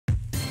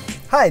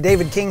Hi,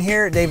 David King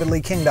here at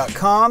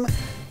davidleeking.com,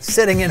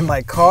 sitting in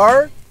my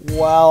car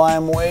while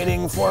I'm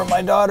waiting for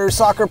my daughter's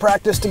soccer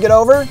practice to get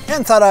over,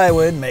 and thought I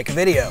would make a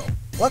video.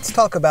 Let's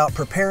talk about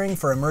preparing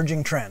for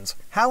emerging trends.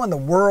 How in the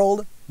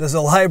world does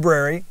a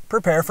library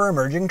prepare for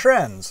emerging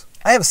trends?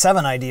 I have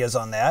 7 ideas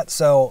on that,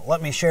 so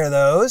let me share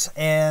those,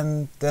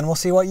 and then we'll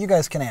see what you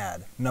guys can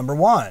add. Number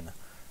 1,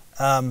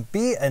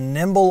 be a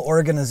nimble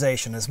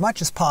organization as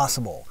much as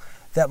possible.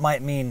 That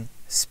might mean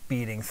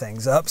speeding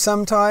things up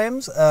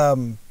sometimes,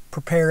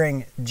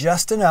 preparing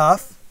just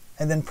enough,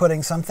 and then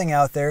putting something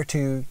out there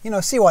to,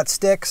 see what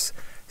sticks,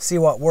 see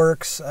what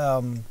works,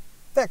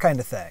 that kind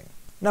of thing.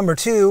 Number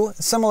 2,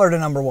 similar to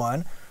number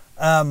 1,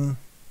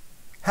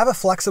 have a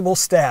flexible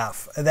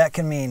staff. That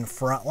can mean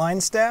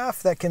frontline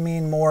staff, that can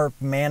mean more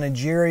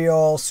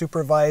managerial,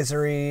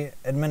 supervisory,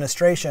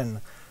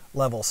 administration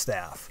level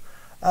staff.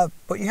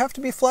 But you have to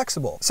be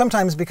flexible.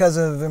 Sometimes because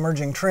of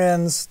emerging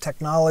trends,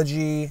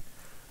 technology,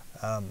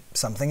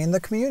 something in the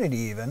community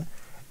even,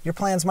 your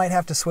plans might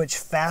have to switch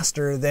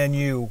faster than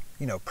you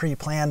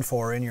pre-planned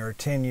for in your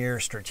 10-year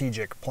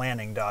strategic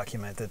planning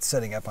document that's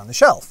sitting up on the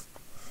shelf.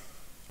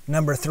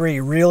 Number 3,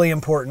 really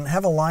important,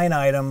 have a line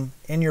item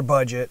in your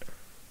budget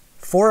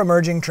for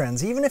emerging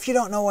trends, even if you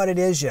don't know what it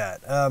is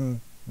yet.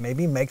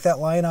 Maybe make that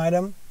line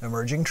item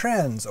emerging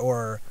trends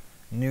or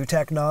new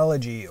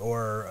technology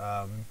or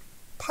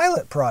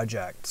pilot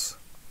projects,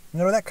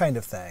 that kind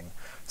of thing.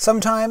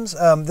 Sometimes,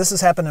 this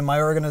has happened in my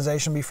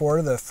organization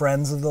before, the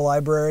Friends of the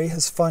Library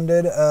has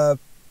funded,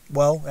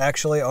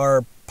 actually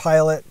our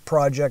pilot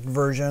project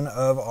version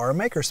of our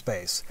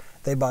makerspace.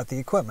 They bought the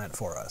equipment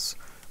for us,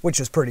 which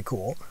is pretty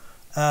cool.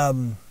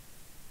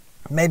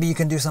 Maybe you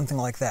can do something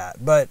like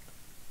that, but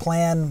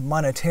plan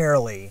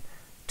monetarily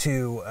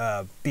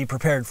to be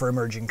prepared for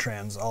emerging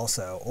trends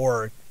also,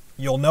 or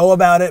you'll know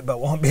about it but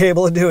won't be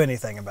able to do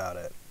anything about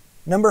it.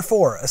 Number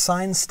 4,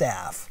 assign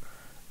staff.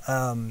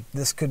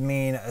 This could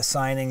mean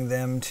assigning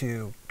them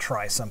to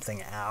try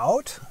something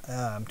out,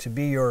 to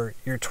be your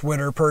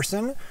Twitter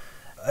person.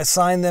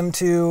 Assign them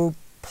to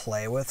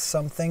play with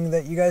something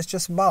that you guys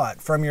just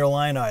bought from your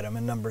line item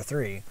in number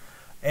 3.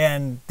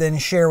 And then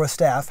share with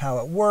staff how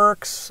it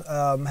works,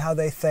 how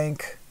they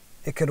think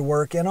it could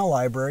work in a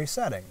library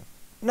setting.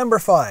 Number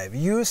 5,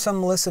 use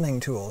some listening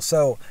tools.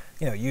 So,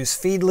 use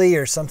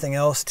Feedly or something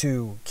else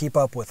to keep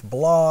up with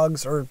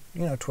blogs or,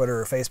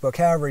 Twitter or Facebook,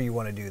 however you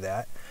want to do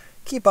that.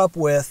 Keep up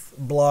with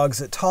blogs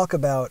that talk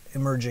about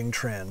emerging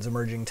trends,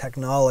 emerging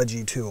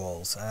technology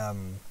tools,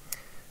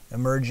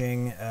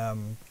 emerging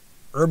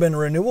urban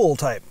renewal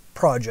type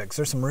projects.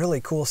 There's some really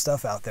cool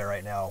stuff out there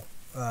right now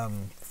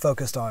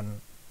focused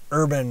on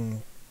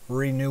urban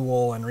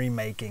renewal and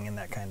remaking and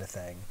that kind of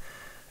thing.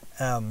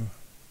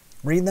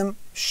 Read them,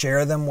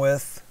 share them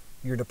with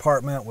your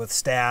department, with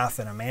staff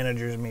in a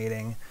manager's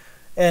meeting,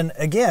 and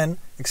again,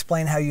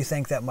 explain how you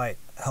think that might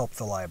help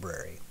the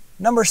library.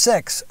 Number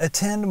 6,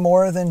 attend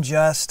more than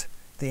just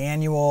the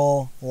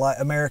annual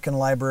American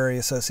Library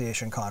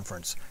Association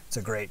conference. It's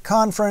a great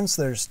conference.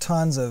 There's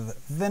tons of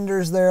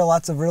vendors there,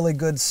 lots of really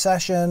good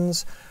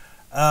sessions,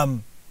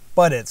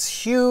 but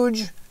it's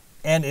huge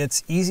and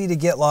it's easy to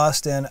get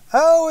lost in,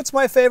 oh, it's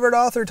my favorite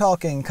author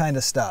talking kind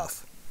of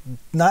stuff.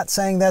 Not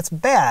saying that's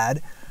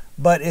bad,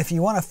 but if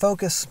you want to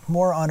focus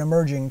more on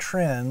emerging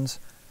trends,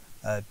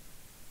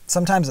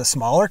 sometimes a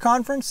smaller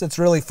conference that's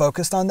really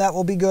focused on that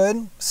will be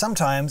good.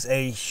 Sometimes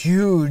a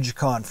huge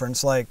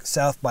conference like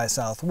South by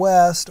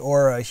Southwest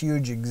or a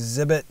huge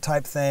exhibit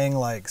type thing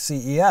like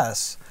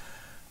CES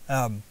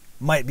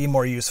might be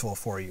more useful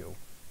for you.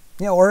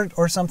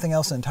 Or something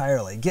else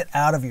entirely. Get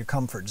out of your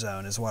comfort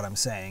zone is what I'm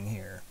saying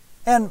here.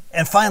 And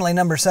finally,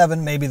 number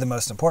 7, maybe the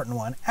most important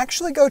one,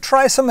 actually go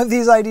try some of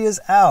these ideas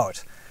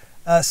out.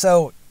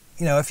 So,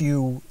 if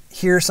you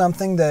hear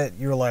something that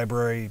your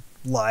library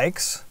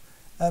likes,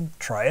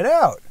 try it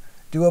out.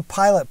 Do a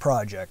pilot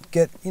project.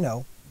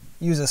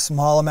 Use a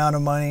small amount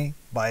of money,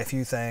 buy a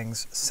few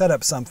things, set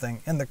up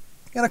something in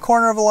a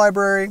corner of a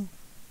library,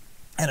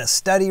 in a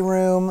study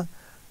room,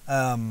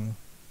 in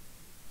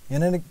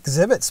an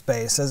exhibit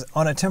space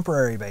on a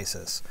temporary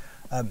basis.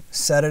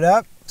 Set it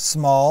up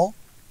small,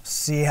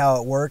 see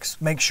how it works.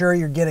 Make sure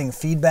you're getting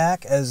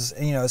feedback as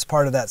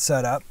part of that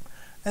setup,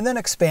 and then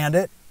expand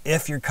it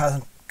if your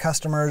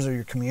customers or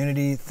your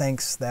community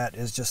thinks that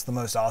is just the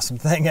most awesome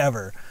thing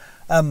ever.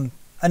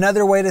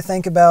 Another way to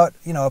think about,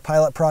 a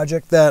pilot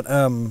project that,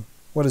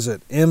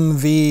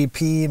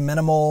 MVP,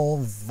 minimal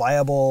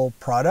viable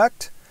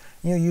product,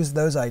 use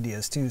those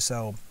ideas too.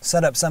 So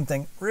set up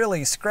something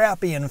really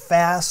scrappy and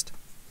fast,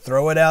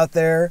 throw it out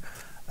there,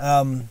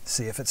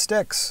 see if it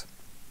sticks.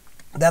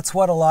 That's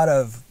what a lot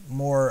of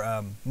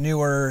more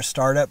newer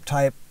startup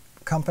type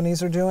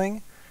companies are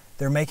doing.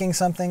 They're making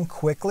something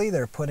quickly,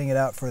 they're putting it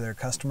out for their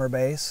customer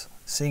base,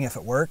 seeing if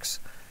it works,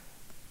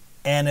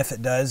 and if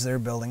it does, they're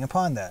building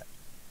upon that.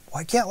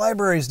 Why can't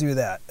libraries do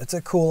that? It's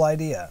a cool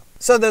idea.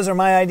 So those are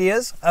my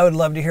ideas. I would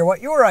love to hear what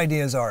your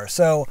ideas are.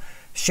 So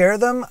share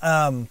them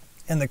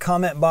in the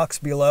comment box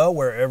below,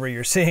 wherever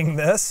you're seeing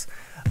this,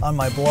 on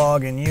my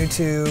blog and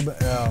YouTube.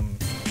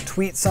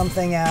 Tweet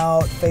something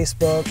out,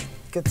 Facebook,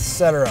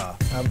 etc.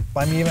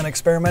 I'm even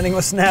experimenting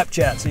with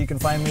Snapchat, so you can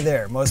find me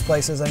there. Most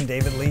places I'm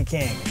David Lee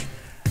King.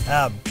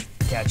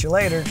 Catch you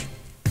later.